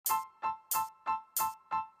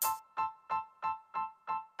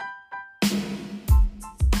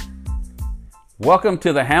Welcome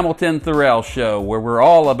to the Hamilton Thorell Show, where we're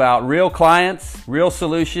all about real clients, real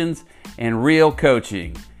solutions, and real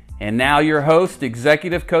coaching. And now your host,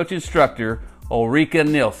 executive coach instructor, Ulrika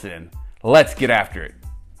Nilsson. Let's get after it.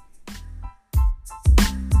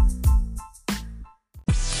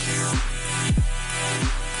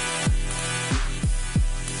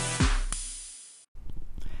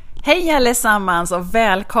 Hej allesammans och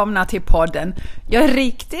välkomna till podden. Jag är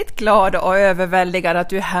riktigt glad och överväldigad att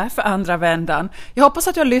du är här för andra vändan. Jag hoppas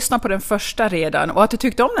att du har lyssnat på den första redan och att du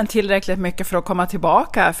tyckte om den tillräckligt mycket för att komma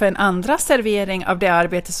tillbaka för en andra servering av det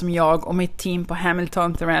arbete som jag och mitt team på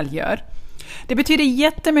Hamilton Thorell gör. Det betyder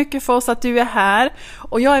jättemycket för oss att du är här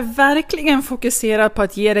och jag är verkligen fokuserad på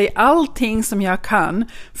att ge dig allting som jag kan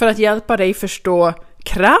för att hjälpa dig förstå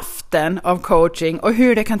kraften av coaching och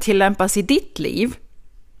hur det kan tillämpas i ditt liv.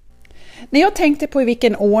 När jag tänkte på i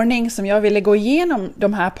vilken ordning som jag ville gå igenom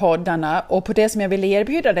de här poddarna och på det som jag ville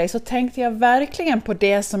erbjuda dig, så tänkte jag verkligen på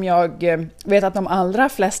det som jag vet att de allra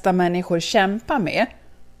flesta människor kämpar med.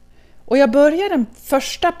 Och jag började den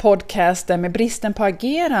första podcasten med bristen på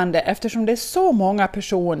agerande eftersom det är så många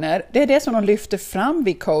personer. Det är det som de lyfter fram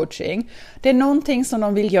vid coaching. Det är någonting som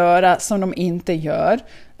de vill göra som de inte gör.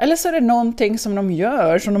 Eller så är det någonting som de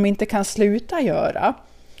gör som de inte kan sluta göra.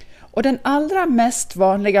 Och den allra mest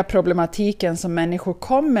vanliga problematiken som människor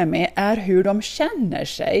kommer med är hur de känner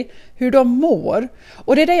sig, hur de mår.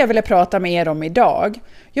 Och det är det jag ville prata med er om idag.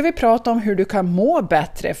 Jag vill prata om hur du kan må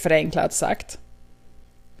bättre, förenklat sagt.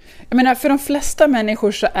 Jag menar, för de flesta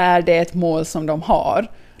människor så är det ett mål som de har.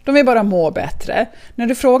 De vill bara må bättre. När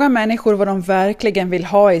du frågar människor vad de verkligen vill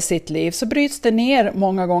ha i sitt liv så bryts det ner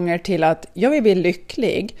många gånger till att jag vill bli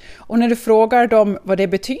lycklig. Och när du frågar dem vad det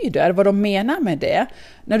betyder, vad de menar med det,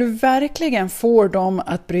 när du verkligen får dem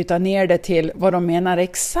att bryta ner det till vad de menar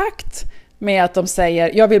exakt med att de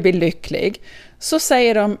säger jag vill bli lycklig, så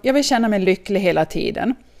säger de jag vill känna mig lycklig hela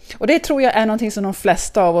tiden. Och det tror jag är någonting som de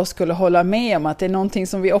flesta av oss skulle hålla med om, att det är någonting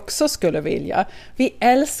som vi också skulle vilja. Vi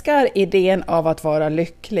älskar idén av att vara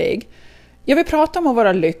lycklig. Jag vill prata om att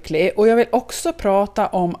vara lycklig och jag vill också prata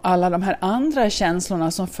om alla de här andra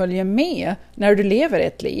känslorna som följer med när du lever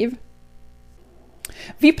ett liv.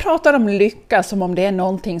 Vi pratar om lycka som om det är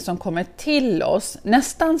någonting som kommer till oss,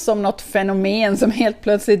 nästan som något fenomen som helt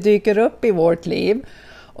plötsligt dyker upp i vårt liv.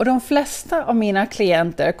 Och de flesta av mina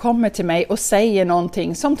klienter kommer till mig och säger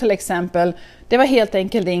någonting som till exempel det var helt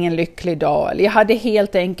enkelt ingen lycklig dag, eller jag hade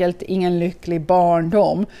helt enkelt ingen lycklig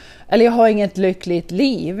barndom, eller jag har inget lyckligt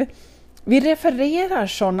liv. Vi refererar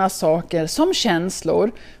sådana saker som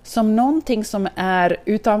känslor som någonting som är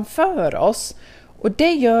utanför oss. Och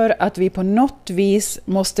det gör att vi på något vis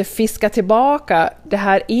måste fiska tillbaka det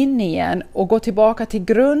här in igen och gå tillbaka till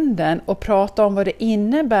grunden och prata om vad det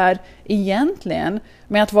innebär egentligen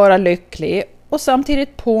med att vara lycklig och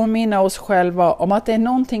samtidigt påminna oss själva om att det är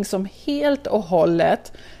någonting som helt och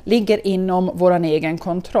hållet ligger inom vår egen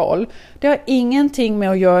kontroll. Det har ingenting med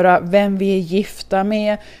att göra vem vi är gifta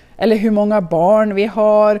med eller hur många barn vi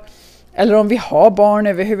har. Eller om vi har barn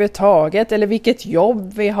överhuvudtaget, eller vilket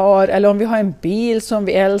jobb vi har, eller om vi har en bil som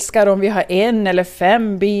vi älskar, om vi har 1 eller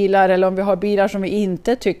 5 bilar, eller om vi har bilar som vi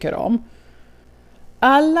inte tycker om.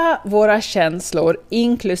 Alla våra känslor,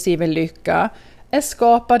 inklusive lycka, är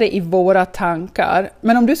skapade i våra tankar.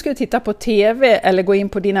 Men om du skulle titta på TV eller gå in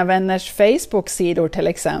på dina vänners Facebook-sidor till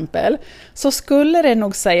exempel, så skulle det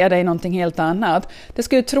nog säga dig någonting helt annat. Det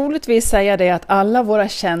skulle troligtvis säga dig att alla våra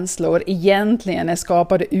känslor egentligen är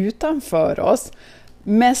skapade utanför oss.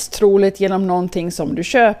 Mest troligt genom någonting som du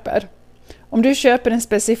köper. Om du köper en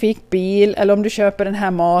specifik bil eller om du köper den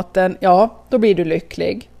här maten, ja, då blir du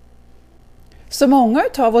lycklig. Så många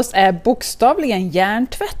av oss är bokstavligen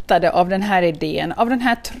hjärntvättade av den här idén, av den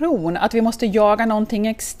här tron att vi måste jaga någonting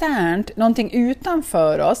externt, någonting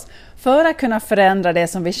utanför oss för att kunna förändra det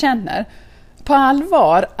som vi känner. På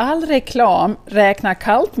allvar, all reklam räknar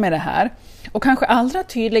kallt med det här och kanske allra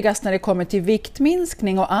tydligast när det kommer till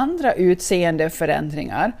viktminskning och andra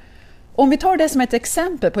utseendeförändringar. Om vi tar det som ett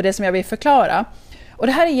exempel på det som jag vill förklara. Och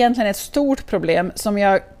det här är egentligen ett stort problem som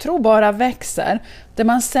jag tror bara växer, där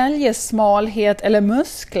man säljer smalhet eller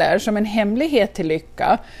muskler som en hemlighet till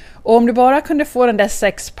lycka. Och om du bara kunde få den där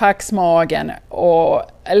 6-packsmagen,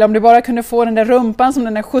 eller om du bara kunde få den där rumpan som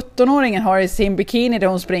den där 17-åringen har i sin bikini där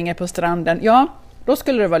hon springer på stranden, ja, då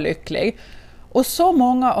skulle du vara lycklig. Och så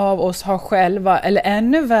många av oss har själva, eller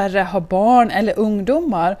ännu värre, har barn eller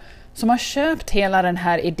ungdomar som har köpt hela den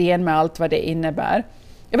här idén med allt vad det innebär.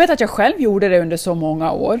 Jag vet att jag själv gjorde det under så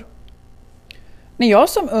många år. När jag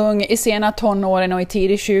som ung i sena tonåren och i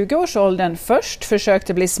tidig 20-årsåldern först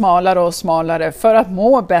försökte bli smalare och smalare för att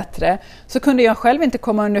må bättre, så kunde jag själv inte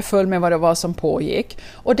komma underfull med vad det var som pågick.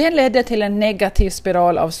 Och det ledde till en negativ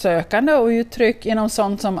spiral av sökande och uttryck genom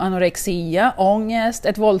sånt som anorexia, ångest,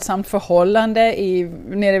 ett våldsamt förhållande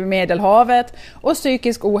nere vid Medelhavet och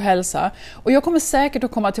psykisk ohälsa. Och jag kommer säkert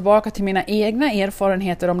att komma tillbaka till mina egna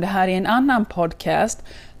erfarenheter om det här i en annan podcast.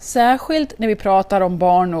 Särskilt när vi pratar om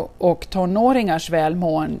barn och tonåringars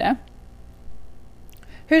välmående.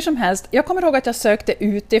 Hur som helst, jag kommer ihåg att jag sökte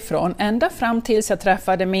utifrån ända fram tills jag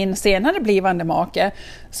träffade min senare blivande make,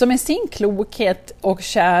 som med sin klokhet och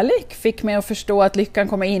kärlek fick mig att förstå att lyckan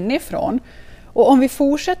kommer inifrån. Och om vi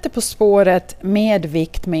fortsätter på spåret med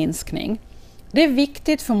viktminskning. Det är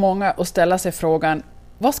viktigt för många att ställa sig frågan,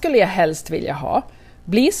 vad skulle jag helst vilja ha?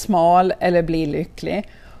 Bli smal eller bli lycklig?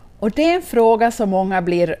 Och det är en fråga som många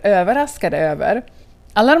blir överraskade över.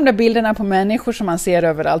 Alla de där bilderna på människor som man ser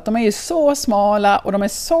överallt, de är ju så smala och de är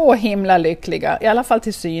så himla lyckliga, i alla fall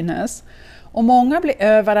till synes. Och många blir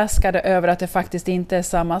överraskade över att det faktiskt inte är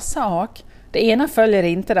samma sak. Det ena följer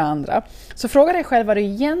inte det andra. Så fråga dig själv vad det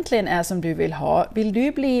egentligen är som du vill ha. Vill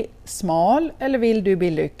du bli smal eller vill du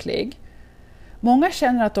bli lycklig? Många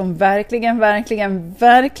känner att de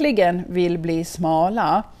verkligen vill bli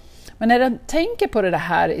smala. Men när de tänker på det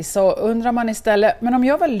här så undrar man istället, men om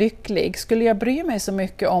jag var lycklig, skulle jag bry mig så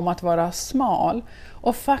mycket om att vara smal?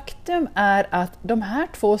 Och faktum är att de här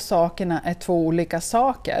två sakerna är två olika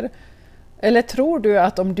saker. Eller tror du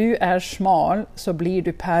att om du är smal så blir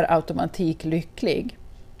du per automatik lycklig?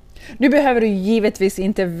 Nu behöver du givetvis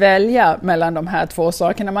inte välja mellan de här två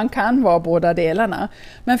sakerna, man kan vara båda delarna.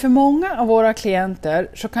 Men för många av våra klienter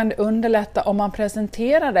så kan det underlätta om man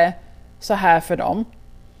presenterar det så här för dem.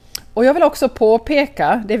 Och jag vill också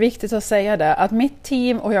påpeka, det är viktigt att säga det, att mitt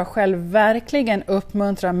team och jag själv verkligen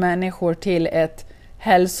uppmuntrar människor till ett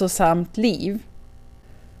hälsosamt liv.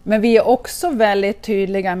 Men vi är också väldigt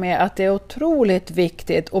tydliga med att det är otroligt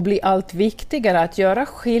viktigt och blir allt viktigare att göra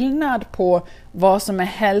skillnad på vad som är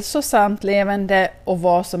hälsosamt levande och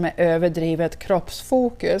vad som är överdrivet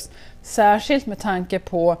kroppsfokus. Särskilt med tanke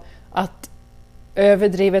på att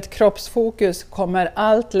överdrivet kroppsfokus kommer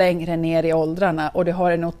allt längre ner i åldrarna och det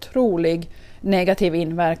har en otrolig negativ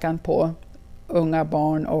inverkan på unga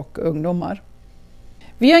barn och ungdomar.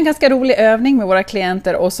 Vi gör en ganska rolig övning med våra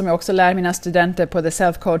klienter och som jag också lär mina studenter på The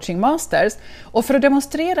Self-Coaching Masters. Och för att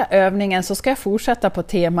demonstrera övningen så ska jag fortsätta på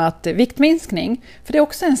temat viktminskning. För det är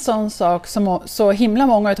också en sån sak som så himla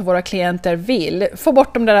många av våra klienter vill. Få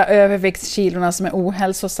bort de där överviktskilorna som är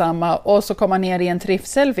ohälsosamma och så komma ner i en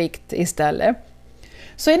trivselvikt istället.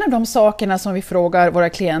 Så en av de sakerna som vi frågar våra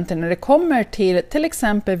klienter när det kommer till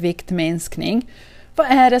exempel viktminskning. Vad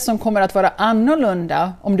är det som kommer att vara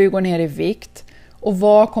annorlunda om du går ner i vikt? Och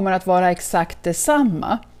vad kommer att vara exakt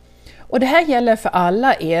detsamma? Och det här gäller för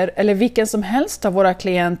alla er, eller vilken som helst av våra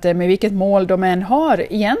klienter med vilket mål de än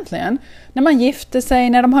har egentligen. När man gifter sig,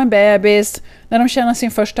 när de har en bebis, när de tjänar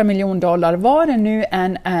sin första $1 million, vad det nu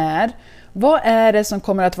än är. Vad är det som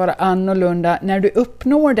kommer att vara annorlunda när du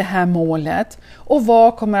uppnår det här målet? Och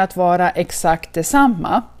vad kommer att vara exakt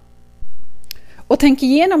detsamma? Och tänk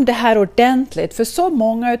igenom det här ordentligt, för så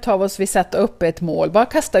många av oss vill sätta upp ett mål, bara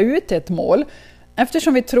kasta ut ett mål.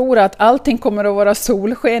 Eftersom vi tror att allting kommer att vara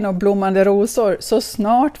solsken och blommande rosor så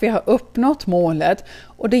snart vi har uppnått målet,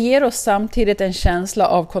 och det ger oss samtidigt en känsla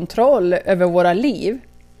av kontroll över våra liv.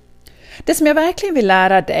 Det som jag verkligen vill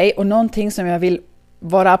lära dig och någonting som jag vill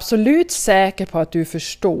vara absolut säker på att du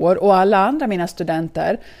förstår och alla andra mina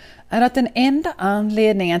studenter är att den enda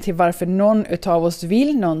anledningen till varför någon av oss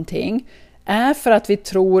vill någonting är för att vi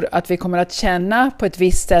tror att vi kommer att känna på ett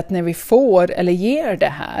visst sätt när vi får eller ger det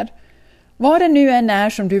här. Vad det nu än är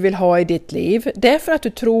som du vill ha i ditt liv, det är för att du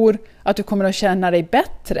tror att du kommer att känna dig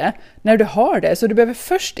bättre när du har det. Så du behöver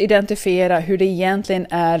först identifiera hur det egentligen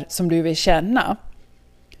är som du vill känna.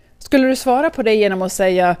 Skulle du svara på det genom att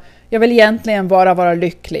säga, jag vill egentligen bara vara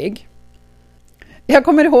lycklig? Jag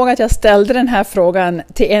kommer ihåg att jag ställde den här frågan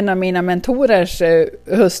till en av mina mentorers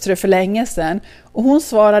hustru för länge sedan. Och hon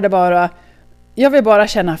svarade bara, jag vill bara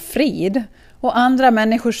känna frid. Och andra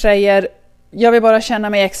människor säger, jag vill bara känna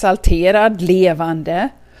mig exalterad, levande.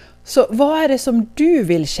 Så vad är det som du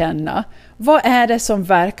vill känna? Vad är det som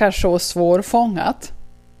verkar så svårfångat?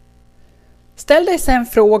 Ställ dig sen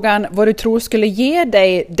frågan vad du tror skulle ge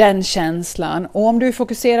dig den känslan. Och om du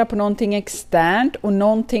fokuserar på någonting externt och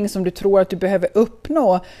någonting som du tror att du behöver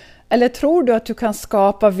uppnå. Eller tror du att du kan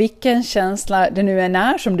skapa vilken känsla det nu än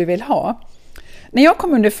är som du vill ha? När jag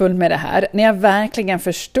kom underfull med det här, när jag verkligen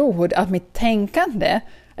förstod att mitt tänkande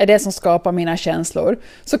är det som skapar mina känslor,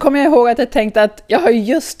 så kommer jag ihåg att jag tänkte att jag har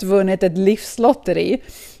just vunnit ett livslotteri.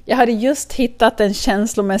 Jag hade just hittat den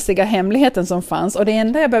känslomässiga hemligheten som fanns, och det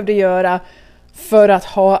enda jag behövde göra för att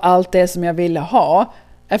ha allt det som jag ville ha,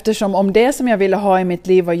 eftersom om det som jag ville ha i mitt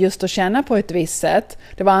liv var just att känna på ett visst sätt,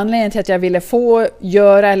 det var anledningen till att jag ville få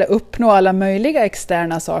göra eller uppnå alla möjliga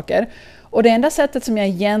externa saker. Och det enda sättet som jag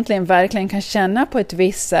egentligen verkligen kan känna på ett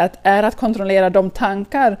visst sätt är att kontrollera de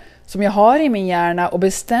tankar som jag har i min hjärna och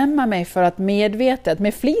bestämma mig för att medvetet,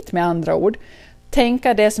 med flit med andra ord,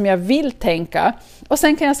 tänka det som jag vill tänka. Och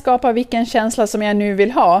sen kan jag skapa vilken känsla som jag nu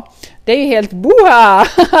vill ha. Det är ju helt boha!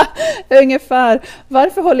 Ungefär.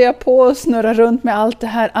 Varför håller jag på att snurra runt med allt det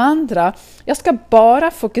här andra? Jag ska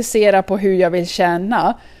bara fokusera på hur jag vill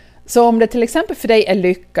känna. Så om det till exempel för dig är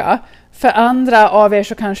lycka, för andra av er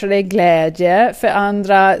så kanske det är glädje, för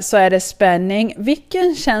andra så är det spänning.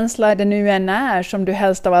 Vilken känsla det nu än är som du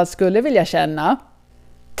helst av allt skulle vilja känna.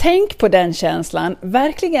 Tänk på den känslan,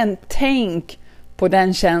 verkligen tänk på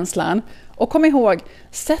den känslan. Och kom ihåg,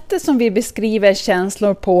 sättet som vi beskriver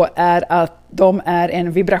känslor på är att de är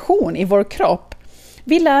en vibration i vår kropp.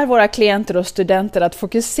 Vi lär våra klienter och studenter att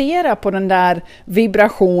fokusera på den där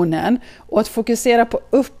vibrationen och att fokusera på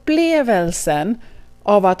upplevelsen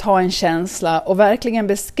av att ha en känsla och verkligen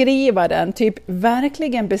beskriva den,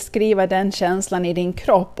 verkligen beskriva den känslan i din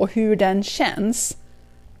kropp och hur den känns.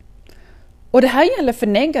 Och det här gäller för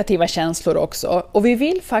negativa känslor också, och vi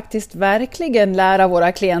vill faktiskt verkligen lära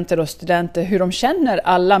våra klienter och studenter hur de känner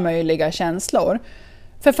alla möjliga känslor.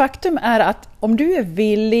 För faktum är att om du är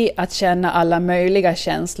villig att känna alla möjliga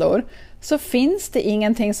känslor så finns det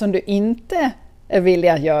ingenting som du inte är villig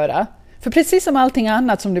att göra. För precis som allting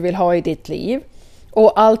annat som du vill ha i ditt liv,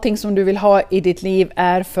 och allting som du vill ha i ditt liv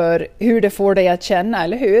är för hur det får dig att känna,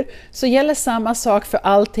 eller hur? Så gäller samma sak för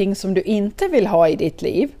allting som du inte vill ha i ditt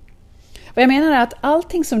liv. Vad jag menar är att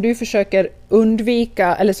allting som du försöker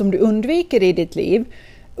undvika, eller som du undviker i ditt liv,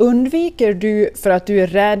 undviker du för att du är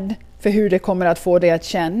rädd för hur det kommer att få dig att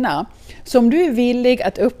känna. Så om du är villig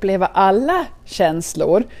att uppleva alla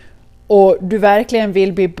känslor och du verkligen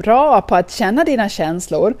vill bli bra på att känna dina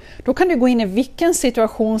känslor, då kan du gå in i vilken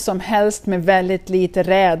situation som helst med väldigt lite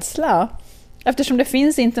rädsla. Eftersom det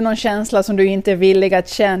finns inte någon känsla som du inte är villig att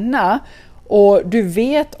känna, och du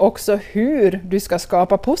vet också hur du ska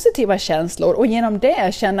skapa positiva känslor och genom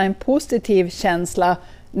det känna en positiv känsla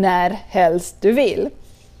när helst du vill.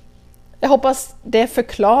 Jag hoppas det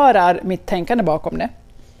förklarar mitt tänkande bakom det.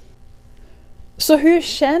 Så hur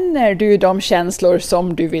känner du de känslor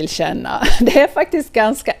som du vill känna? Det är faktiskt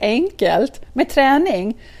ganska enkelt med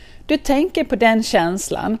träning. Du tänker på den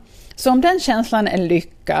känslan. Så om den känslan är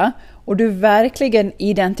lycka och du verkligen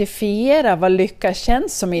identifierar vad lycka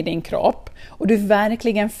känns som i din kropp och du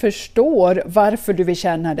verkligen förstår varför du vill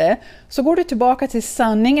känna det, så går du tillbaka till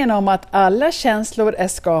sanningen om att alla känslor är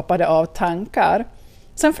skapade av tankar.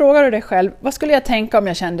 Sen frågar du dig själv, vad skulle jag tänka om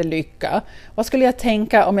jag kände lycka? Vad skulle jag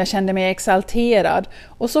tänka om jag kände mig exalterad?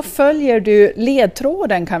 Och så följer du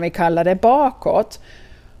ledtråden, kan vi kalla det, bakåt.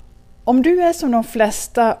 Om du är som de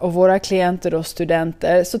flesta av våra klienter och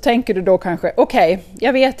studenter så tänker du då kanske, okej,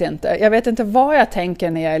 jag vet inte vad jag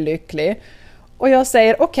tänker när jag är lycklig. Och jag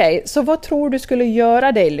säger, okej, så vad tror du skulle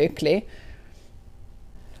göra dig lycklig?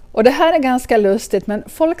 Och det här är ganska lustigt, men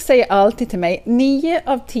folk säger alltid till mig, 9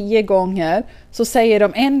 av 10 gånger så säger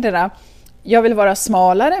de ändra, jag vill vara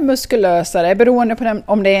smalare, muskulösare, beroende på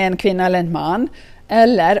om det är en kvinna eller en man.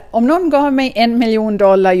 Eller, om någon gav mig $1 miljon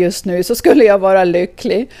just nu så skulle jag vara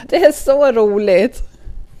lycklig. Det är så roligt.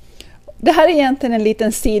 Det här är egentligen en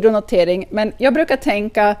liten sidonotering, men jag brukar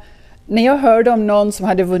tänka, när jag hörde om någon som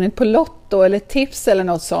hade vunnit på lotto eller tips eller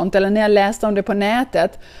något sånt, eller när jag läste om det på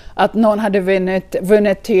nätet, att någon hade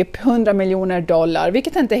vunnit typ $100 miljoner,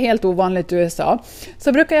 vilket inte är helt ovanligt i USA,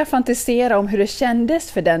 så brukar jag fantisera om hur det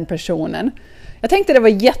kändes för den personen. Jag tänkte det var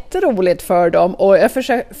jätteroligt för dem, och jag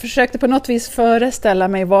försökte på något vis föreställa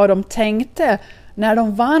mig vad de tänkte när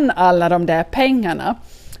de vann alla de där pengarna.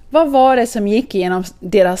 Vad var det som gick igenom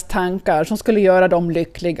deras tankar som skulle göra dem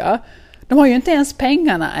lyckliga? De har ju inte ens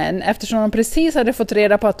pengarna än, eftersom de precis hade fått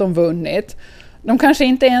reda på att de vunnit. De kanske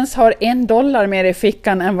inte ens har $1 mer i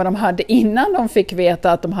fickan än vad de hade innan de fick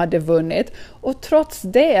veta att de hade vunnit. Och trots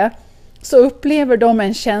det så upplever de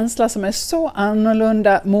en känsla som är så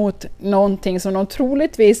annorlunda mot någonting som de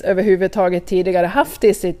troligtvis överhuvudtaget tidigare haft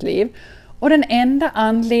i sitt liv. Och den enda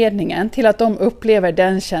anledningen till att de upplever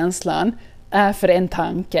den känslan är för en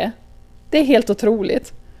tanke. Det är helt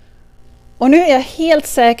otroligt. Och nu är jag helt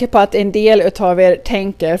säker på att en del av er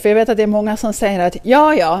tänker, för jag vet att det är många som säger att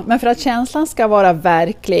ja, men för att känslan ska vara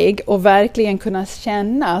verklig och verkligen kunna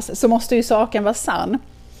kännas så måste ju saken vara sann.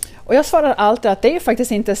 Och jag svarar alltid att det är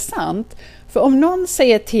faktiskt inte sant. För om någon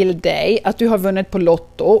säger till dig att du har vunnit på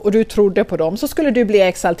Lotto och du trodde på dem, så skulle du bli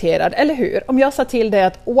exalterad, eller hur? Om jag sa till dig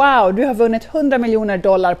att wow, du har vunnit $100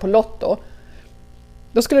 miljoner på Lotto,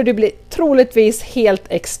 då skulle du bli troligtvis helt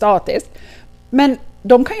extatisk. Men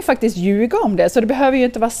de kan ju faktiskt ljuga om det, så det behöver ju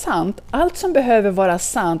inte vara sant. Allt som behöver vara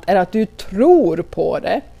sant är att du tror på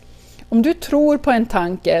det. Om du tror på en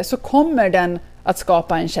tanke så kommer den att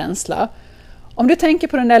skapa en känsla. Om du tänker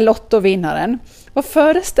på den där lottovinnaren, vad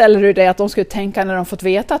föreställer du dig att de skulle tänka när de fått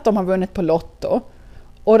veta att de har vunnit på Lotto?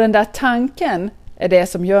 Och den där tanken är det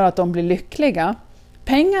som gör att de blir lyckliga.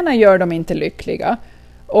 Pengarna gör dem inte lyckliga.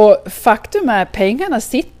 Och faktum är att pengarna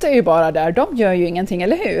sitter ju bara där, de gör ju ingenting,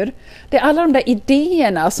 eller hur? Det är alla de där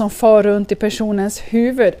idéerna som far runt i personens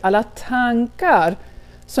huvud, alla tankar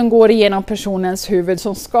som går igenom personens huvud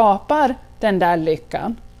som skapar den där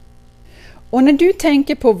lyckan. Och när du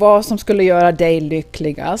tänker på vad som skulle göra dig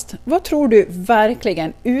lyckligast, vad tror du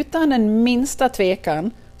verkligen utan den minsta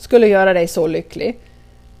tvekan skulle göra dig så lycklig?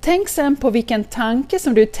 Tänk sen på vilken tanke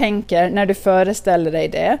som du tänker när du föreställer dig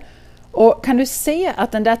det. Och kan du se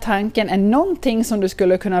att den där tanken är någonting som du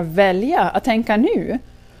skulle kunna välja att tänka nu?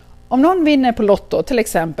 Om någon vinner på Lotto till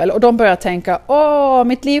exempel och de börjar tänka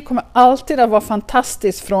mitt liv kommer alltid att vara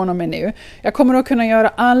fantastiskt från och med nu. Jag kommer att kunna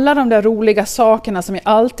göra alla de där roliga sakerna som jag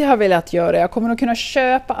alltid har velat göra. Jag kommer att kunna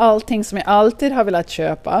köpa allting som jag alltid har velat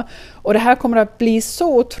köpa. Och det här kommer att bli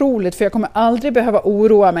så otroligt, för jag kommer aldrig behöva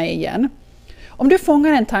oroa mig igen. Om du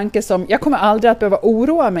fångar en tanke som jag kommer aldrig att behöva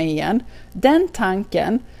oroa mig igen, den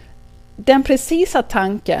tanken, den precisa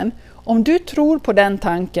tanken, om du tror på den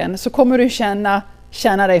tanken så kommer du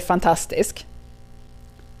känna dig fantastisk.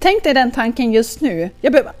 Tänk dig den tanken just nu.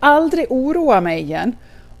 Jag behöver aldrig oroa mig igen.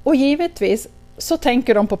 Och givetvis så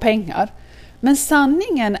tänker de på pengar. Men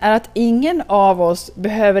sanningen är att ingen av oss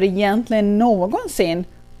behöver egentligen någonsin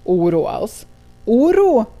oroa oss.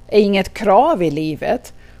 Oro är inget krav i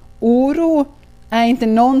livet. Oro är inte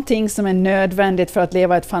någonting som är nödvändigt för att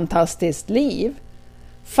leva ett fantastiskt liv.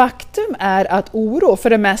 Faktum är att oro för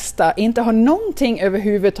det mesta inte har någonting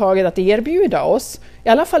överhuvudtaget att erbjuda oss. I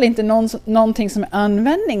alla fall inte någonting som är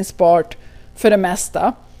användningsbart för det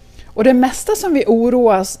mesta. Och det mesta som vi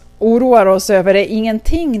oroar oss över är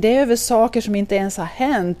ingenting. Det är över saker som inte ens har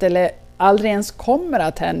hänt eller aldrig ens kommer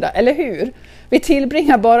att hända. Eller hur? Vi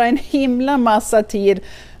tillbringar bara en himla massa tid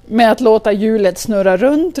med att låta hjulet snurra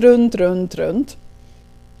runt.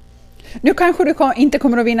 Nu kanske du inte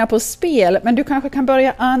kommer att vinna på spel, men du kanske kan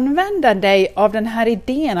börja använda dig av den här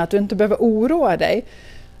idén att du inte behöver oroa dig.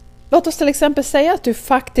 Låt oss till exempel säga att du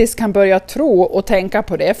faktiskt kan börja tro och tänka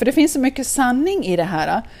på det, för det finns så mycket sanning i det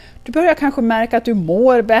här. Du börjar kanske märka att du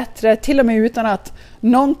mår bättre, till och med utan att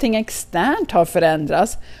någonting externt har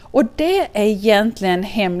förändrats. Och det är egentligen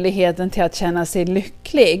hemligheten till att känna sig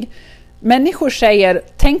lycklig. Människor säger,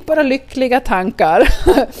 tänk bara lyckliga tankar.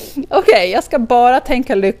 Okej, jag ska bara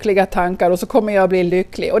tänka lyckliga tankar och så kommer jag bli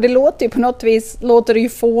lycklig. Och det låter ju på något vis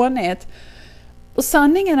fånigt. Och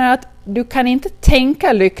sanningen är att du kan inte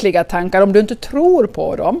tänka lyckliga tankar om du inte tror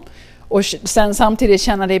på dem. Och sen samtidigt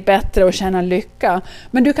känna dig bättre och känna lycka.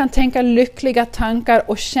 Men du kan tänka lyckliga tankar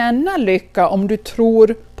och känna lycka om du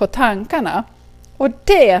tror på tankarna. Och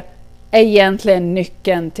det är egentligen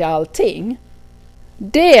nyckeln till allting.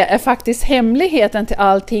 Det är faktiskt hemligheten till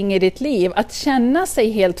allting i ditt liv, att känna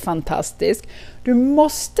sig helt fantastisk. Du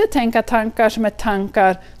måste tänka tankar som är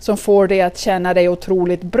tankar som får dig att känna dig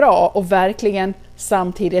otroligt bra och verkligen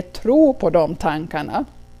samtidigt tro på de tankarna.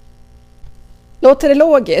 Låter det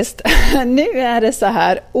logiskt? Nu är det så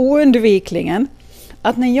här oundvikligen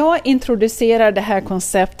att när jag introducerar det här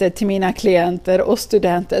konceptet till mina klienter och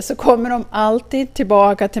studenter så kommer de alltid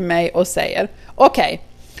tillbaka till mig och säger okej,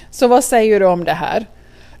 så vad säger du om det här?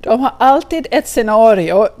 De har alltid ett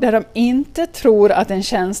scenario där de inte tror att en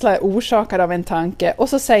känsla är orsakad av en tanke. Och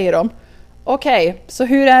så säger de, okej, så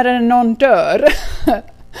hur är det när någon dör?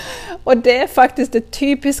 Och det är faktiskt det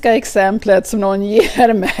typiska exemplet som någon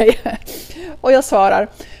ger mig. Och jag svarar,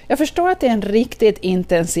 jag förstår att det är en riktigt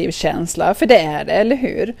intensiv känsla, för det är det, eller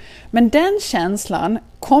hur? Men den känslan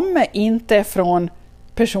kommer inte från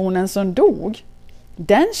personen som dog.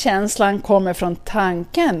 Den känslan kommer från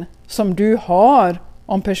tanken som du har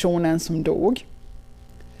om personen som dog.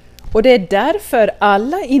 Och det är därför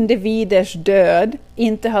alla individers död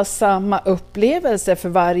inte har samma upplevelse för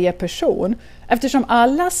varje person, eftersom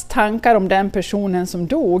allas tankar om den personen som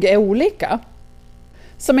dog är olika.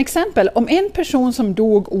 Som exempel, om en person som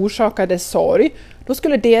dog orsakade sorg, då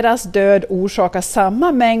skulle deras död orsaka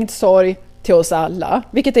samma mängd sorg till oss alla,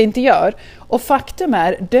 vilket det inte gör. Och faktum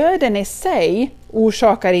är, döden i sig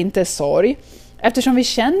orsakar inte sorg, Eftersom vi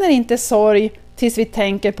känner inte sorg tills vi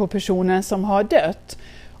tänker på personen som har dött.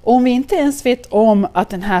 Och om vi inte ens vet om att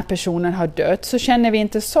den här personen har dött så känner vi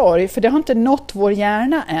inte sorg, för det har inte nått vår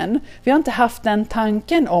hjärna än. Vi har inte haft den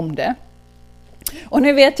tanken om det. Och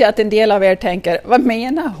nu vet jag att en del av er tänker, vad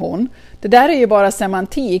menar hon? Det där är ju bara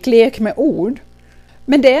semantik, lek med ord.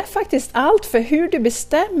 Men det är faktiskt allt, för hur du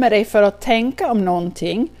bestämmer dig för att tänka om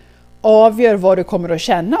någonting avgör vad du kommer att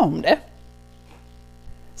känna om det.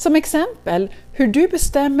 Som exempel, hur du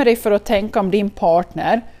bestämmer dig för att tänka om din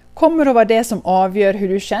partner kommer att vara det som avgör hur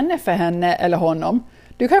du känner för henne eller honom.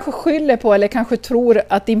 Du kanske skyller på eller kanske tror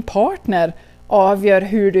att din partner avgör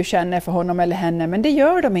hur du känner för honom eller henne, men det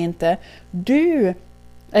gör de inte. Du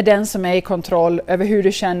är den som är i kontroll över hur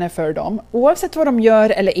du känner för dem, oavsett vad de gör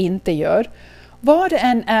eller inte gör. Vad det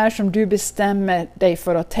än är som du bestämmer dig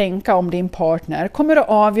för att tänka om din partner kommer att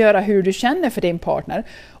avgöra hur du känner för din partner.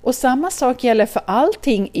 Och samma sak gäller för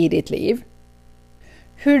allting i ditt liv.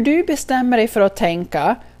 Hur du bestämmer dig för att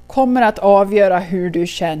tänka kommer att avgöra hur du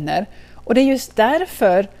känner. Och det är just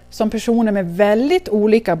därför som personer med väldigt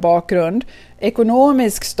olika bakgrund,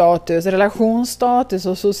 ekonomisk status, relationsstatus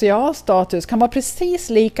och social status kan vara precis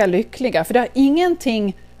lika lyckliga. För det har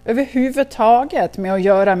ingenting överhuvudtaget med att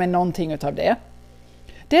göra med någonting utav det.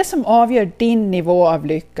 Det som avgör din nivå av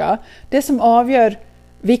lycka, det som avgör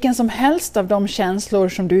vilken som helst av de känslor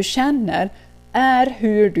som du känner, är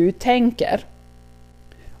hur du tänker.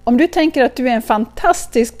 Om du tänker att du är en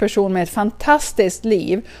fantastisk person med ett fantastiskt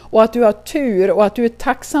liv och att du har tur och att du är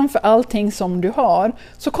tacksam för allting som du har,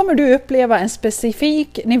 så kommer du uppleva en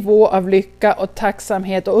specifik nivå av lycka och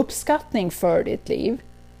tacksamhet och uppskattning för ditt liv.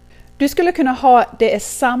 Du skulle kunna ha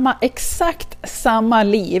exakt samma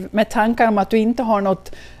liv med tankar om att du inte har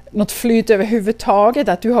något flyt överhuvudtaget,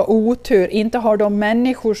 att du har otur, inte har de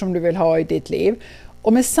människor som du vill ha i ditt liv.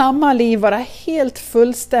 Och med samma liv vara helt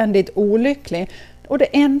fullständigt olycklig. Och det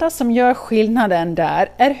enda som gör skillnaden där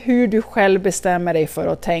är hur du själv bestämmer dig för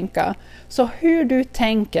att tänka. Så hur du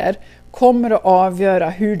tänker kommer att avgöra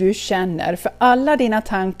hur du känner, för alla dina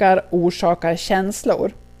tankar orsakar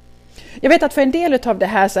känslor. Jag vet att för en del av det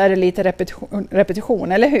här så är det lite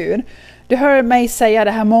repetition, eller hur? Du hör mig säga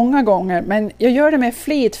det här många gånger, men jag gör det med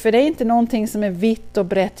flit, för det är inte någonting som är vitt och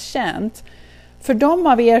brett känt. För de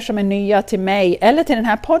av er som är nya till mig eller till den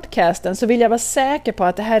här podcasten så vill jag vara säker på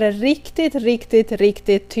att det här är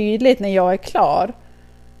riktigt tydligt när jag är klar.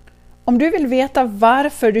 Om du vill veta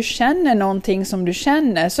varför du känner någonting som du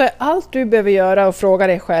känner, så är allt du behöver göra att fråga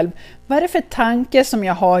dig själv: vad är det för tanke som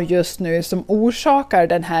jag har just nu som orsakar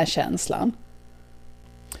den här känslan?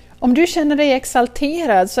 Om du känner dig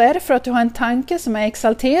exalterad så är det för att du har en tanke som är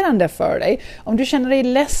exalterande för dig. Om du känner dig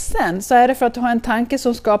ledsen så är det för att du har en tanke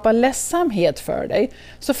som skapar ledsamhet för dig.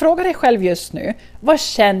 Så fråga dig själv just nu: vad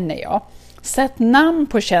känner jag? Sätt namn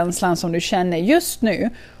på känslan som du känner just nu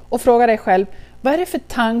och fråga dig själv: vad är det för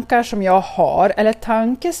tankar som jag har eller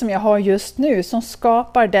tanke som jag har just nu som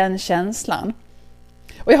skapar den känslan?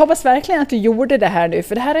 Och jag hoppas verkligen att du gjorde det här nu,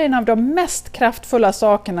 för det här är en av de mest kraftfulla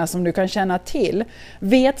sakerna som du kan känna till.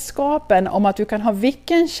 Vetskapen om att du kan ha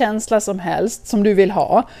vilken känsla som helst som du vill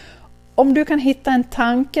ha. Om du kan hitta en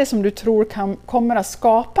tanke som du tror kommer att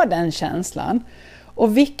skapa den känslan.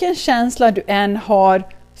 Och vilken känsla du än har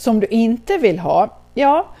som du inte vill ha,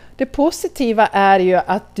 ja, det positiva är ju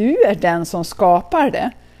att du är den som skapar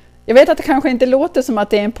det. Jag vet att det kanske inte låter som att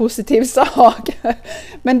det är en positiv sak,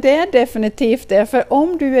 men det är definitivt det. För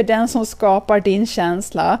om du är den som skapar din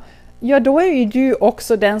känsla, ja, då är ju du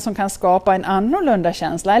också den som kan skapa en annorlunda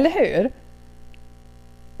känsla, eller hur?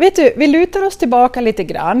 Vet du, vi lutar oss tillbaka lite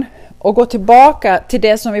grann och går tillbaka till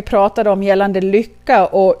det som vi pratade om gällande lycka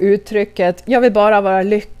och uttrycket "jag vill bara vara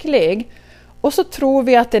lycklig". Och så tror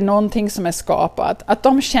vi att det är någonting som är skapat. Att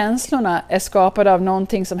de känslorna är skapade av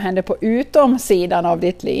någonting som händer på utomsidan av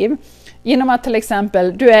ditt liv. Genom att till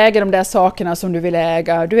exempel du äger de där sakerna som du vill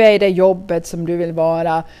äga. Du är i det jobbet som du vill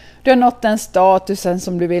vara. Du har nått den statusen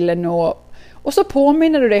som du ville nå. Och så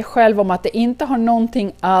påminner du dig själv om att det inte har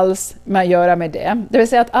någonting alls med att göra med det. Det vill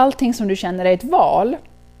säga att allting som du känner är ett val.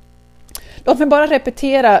 Låt mig bara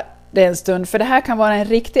repetera det en stund, för det här kan vara en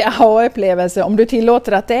riktig aha-upplevelse om du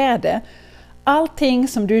tillåter att det är det. Allting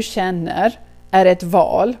som du känner är ett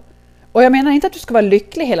val. Och jag menar inte att du ska vara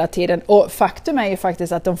lycklig hela tiden. Och faktum är ju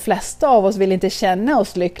faktiskt att de flesta av oss vill inte känna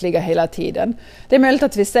oss lyckliga hela tiden. Det är möjligt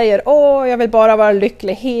att vi säger: jag vill bara vara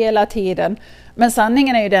lycklig hela tiden. Men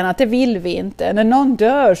sanningen är ju den att det vill vi inte. När någon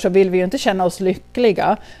dör så vill vi ju inte känna oss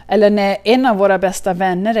lyckliga. Eller när en av våra bästa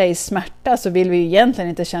vänner är i smärta så vill vi ju egentligen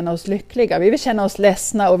inte känna oss lyckliga. Vi vill känna oss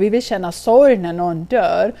ledsna och vi vill känna sorg när någon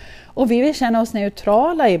dör. Och vi vill känna oss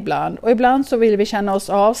neutrala ibland. Och ibland så vill vi känna oss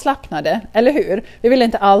avslappnade, eller hur? Vi vill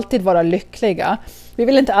inte alltid vara lyckliga. Vi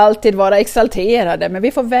vill inte alltid vara exalterade, men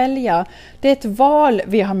vi får välja. Det är ett val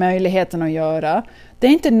vi har möjligheten att göra. Det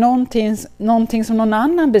är inte någonting som någon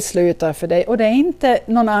annan beslutar för dig och det är inte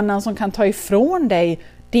någon annan som kan ta ifrån dig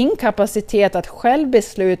din kapacitet att själv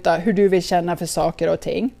besluta hur du vill känna för saker och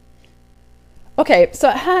ting. Okej, så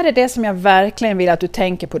här är det som jag verkligen vill att du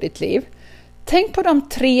tänker på ditt liv. Tänk på de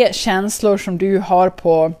 3 känslor som du har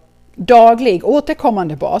på daglig,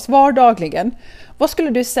 återkommande bas, vardagligen. Vad skulle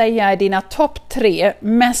du säga är dina topp 3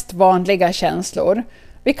 mest vanliga känslor?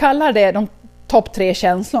 Vi kallar det de topp 3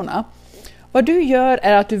 känslorna. Vad du gör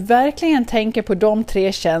är att du verkligen tänker på de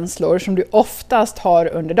 3 känslor som du oftast har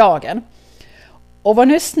under dagen. Och var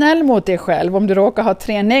nu snäll mot dig själv om du råkar ha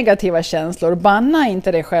 3 negativa känslor. Banna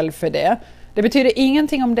inte dig själv för det. Det betyder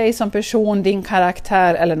ingenting om dig som person, din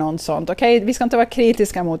karaktär eller något sånt. Okej? Vi ska inte vara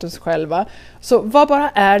kritiska mot oss själva. Så var bara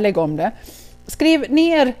ärlig om det. Skriv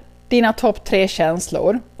ner dina topp 3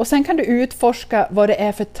 känslor. Och sen kan du utforska vad det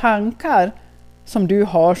är för tankar som du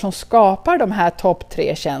har som skapar de här topp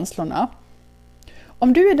 3 känslorna.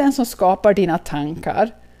 Om du är den som skapar dina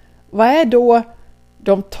tankar, vad är då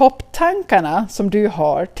de topptankarna som du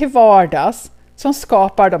har till vardags som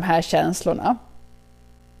skapar de här känslorna?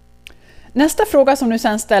 Nästa fråga som du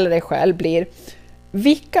sen ställer dig själv blir: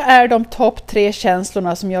 vilka är de topp 3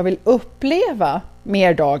 känslorna som jag vill uppleva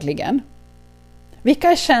mer dagligen?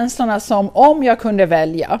 Vilka är känslorna som om jag kunde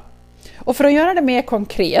välja? Och för att göra det mer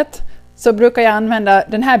konkret så brukar jag använda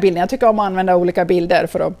den här bilden. Jag tycker om att använda olika bilder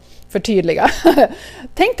för att förtydliga.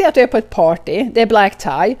 Tänk dig att du är på ett party. Det är black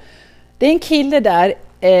tie. Det är en kille där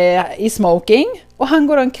i smoking och han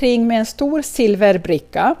går omkring med en stor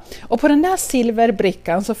silverbricka. Och på den där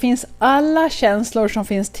silverbrickan så finns alla känslor som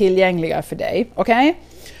finns tillgängliga för dig. Okej?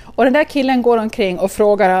 Och den där killen går omkring och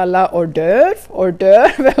frågar alla hors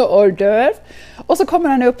d'oeuvre. Och så kommer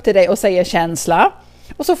han upp till dig och säger känsla.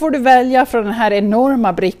 Och så får du välja från den här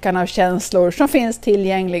enorma brickan av känslor som finns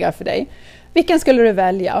tillgängliga för dig. Vilken skulle du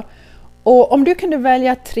välja? Och om du kunde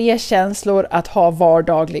välja 3 känslor att ha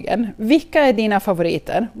vardagligen, vilka är dina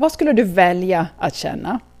favoriter? Vad skulle du välja att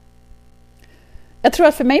känna? Jag tror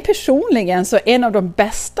att för mig personligen så är en av de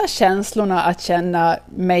bästa känslorna att känna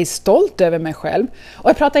mig stolt över mig själv. Och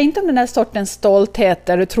jag pratar inte om den där sortens stolthet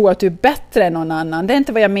där du tror att du är bättre än någon annan. Det är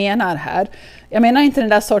inte vad jag menar här. Jag menar inte den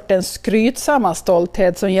där sortens skrytsamma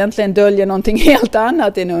stolthet som egentligen döljer någonting helt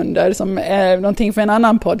annat inunder, som är någonting för en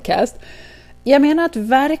annan podcast. Jag menar att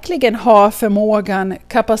verkligen ha förmågan,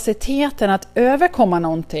 kapaciteten att överkomma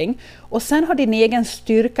någonting och sen ha din egen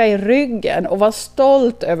styrka i ryggen och vara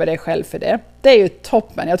stolt över dig själv för det. Det är ju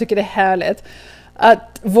toppen, jag tycker det är härligt.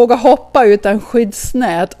 Att våga hoppa utan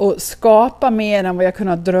skyddsnät och skapa mer än vad jag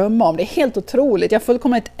kunnat drömma om. Det är helt otroligt. Jag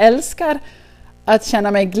fullkomligt älskar att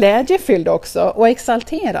känna mig glädjefylld också och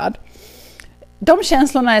exalterad. De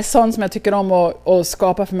känslorna är sånt som jag tycker om att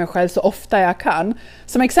skapa för mig själv så ofta jag kan.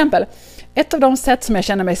 Som exempel, ett av de sätt som jag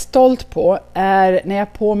känner mig stolt på är när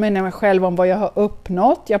jag påminner mig själv om vad jag har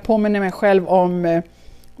uppnått. Jag påminner mig själv om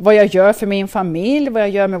vad jag gör för min familj, vad jag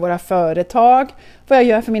gör med våra företag, vad jag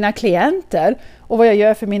gör för mina klienter och vad jag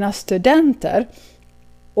gör för mina studenter.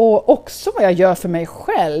 Och också vad jag gör för mig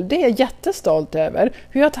själv, det är jag jättestolt över.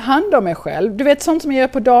 Hur jag tar hand om mig själv. Du vet, sånt som jag gör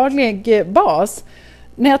på daglig bas.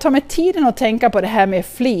 När jag tar mig tiden att tänka på det här med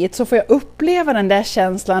flit så får jag uppleva den där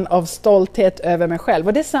känslan av stolthet över mig själv.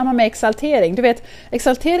 Och det är samma med exaltering. Du vet,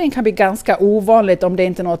 exaltering kan bli ganska ovanligt om det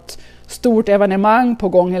inte är något stort evenemang på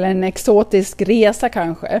gång eller en exotisk resa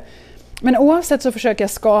kanske. Men oavsett så försöker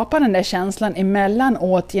jag skapa den där känslan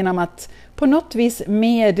emellanåt genom att på något vis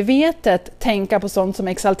medvetet tänka på sånt som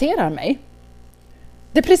exalterar mig.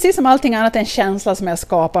 Det är precis som allting annat en känsla som jag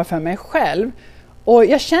skapar för mig själv. Och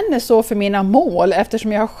jag känner så för mina mål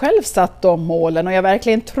eftersom jag har själv satt de målen och jag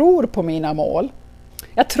verkligen tror på mina mål.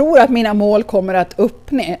 Jag tror att mina mål kommer att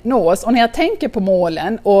uppnås och när jag tänker på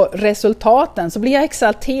målen och resultaten så blir jag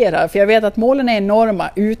exalterad för jag vet att målen är enorma,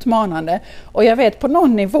 utmanande och jag vet på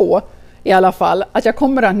någon nivå i alla fall att jag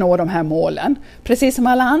kommer att nå de här målen. Precis som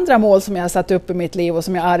alla andra mål som jag har satt upp i mitt liv och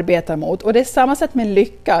som jag arbetar mot. Och det är samma sätt med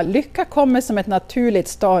lycka. Lycka kommer som ett naturligt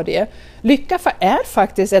stadie. Lycka är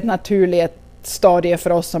faktiskt ett naturligt stadie för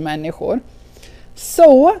oss som människor.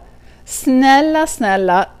 Så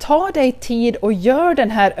Snälla, ta dig tid och gör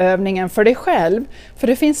den här övningen för dig själv. För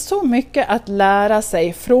det finns så mycket att lära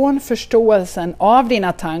sig från förståelsen av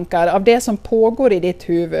dina tankar, av det som pågår i ditt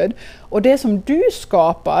huvud och det som du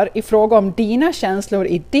skapar i fråga om dina känslor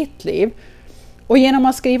i ditt liv. Och genom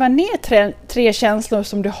att skriva ner tre känslor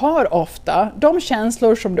som du har ofta, de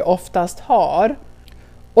känslor som du oftast har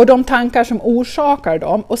och de tankar som orsakar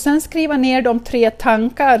dem, och sen skriva ner de 3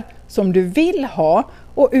 tankar som du vill ha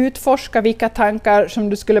och utforska vilka tankar som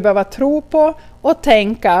du skulle behöva tro på och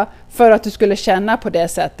tänka för att du skulle känna på det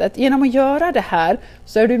sättet. Genom att göra det här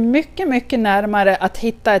så är du mycket närmare att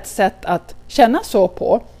hitta ett sätt att känna så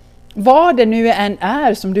på, vad det nu än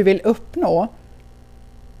är som du vill uppnå.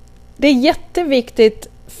 Det är jätteviktigt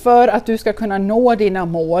för att du ska kunna nå dina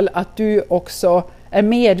mål att du också är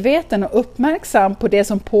medveten och uppmärksam på det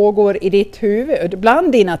som pågår i ditt huvud,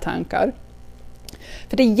 bland dina tankar.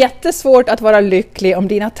 För det är jättesvårt att vara lycklig om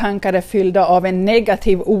dina tankar är fyllda av en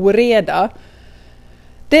negativ oreda.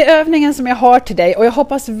 Det är övningen som jag har till dig, och jag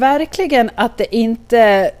hoppas verkligen att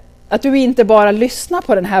du inte bara lyssnar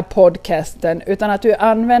på den här podcasten utan att du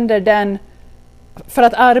använder den för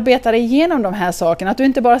att arbeta dig igenom de här sakerna. Att du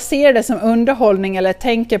inte bara ser det som underhållning eller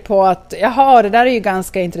tänker på att jaha, det där är ju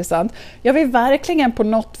ganska intressant. Jag vill verkligen på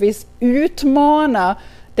något vis utmana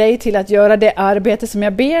dig till att göra det arbete som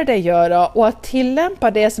jag ber dig göra och att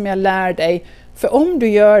tillämpa det som jag lär dig. För om du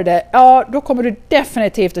gör det, ja, då kommer du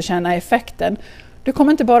definitivt att känna effekten. Du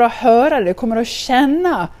kommer inte bara höra det, du kommer att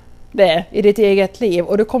känna det i ditt eget liv,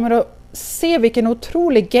 och du kommer att se vilken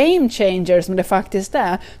otrolig game changer som det faktiskt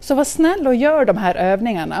är. Så var snäll och gör de här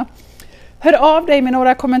övningarna. Hör av dig med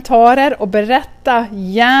några kommentarer och berätta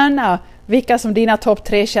gärna vilka som dina topp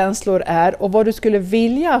 3 känslor är och vad du skulle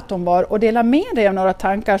vilja att de var, och dela med dig av några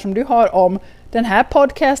tankar som du har om den här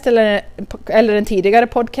podcasten eller den tidigare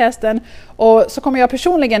podcasten, och så kommer jag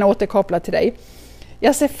personligen återkoppla till dig.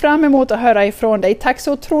 Jag ser fram emot att höra ifrån dig. Tack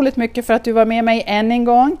så otroligt mycket för att du var med mig än en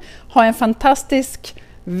gång. Ha en fantastisk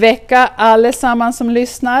vecka allesammans som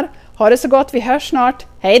lyssnar. Ha det så gott, vi hörs snart.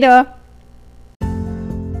 Hej då!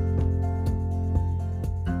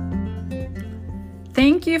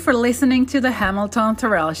 Thank you for listening to the Hamilton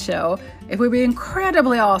Terrell Show. It would be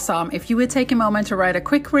incredibly awesome if you would take a moment to write a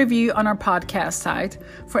quick review on our podcast site.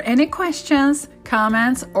 For any questions,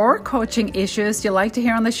 comments, or coaching issues you'd like to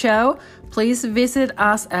hear on the show, please visit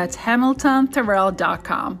us at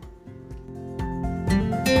hamiltonterrell.com.